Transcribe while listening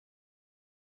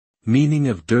Meaning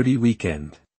of dirty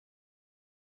weekend.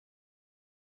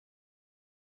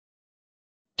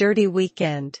 Dirty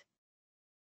weekend.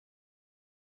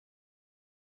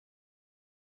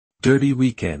 Dirty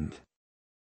weekend.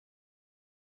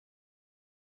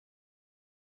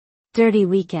 Dirty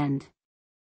weekend.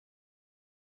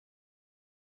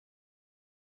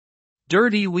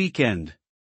 Dirty weekend.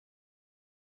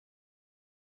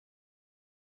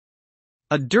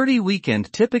 A dirty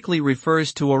weekend typically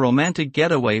refers to a romantic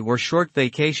getaway or short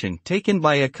vacation taken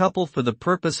by a couple for the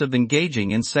purpose of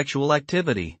engaging in sexual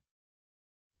activity.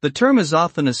 The term is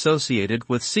often associated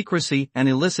with secrecy and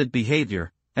illicit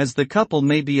behavior, as the couple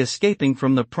may be escaping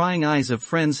from the prying eyes of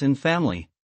friends and family.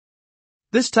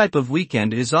 This type of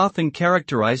weekend is often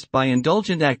characterized by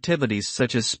indulgent activities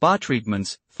such as spa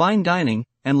treatments, fine dining,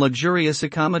 and luxurious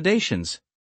accommodations.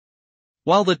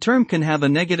 While the term can have a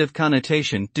negative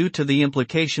connotation due to the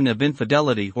implication of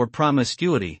infidelity or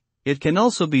promiscuity, it can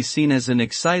also be seen as an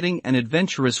exciting and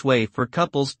adventurous way for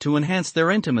couples to enhance their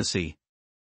intimacy.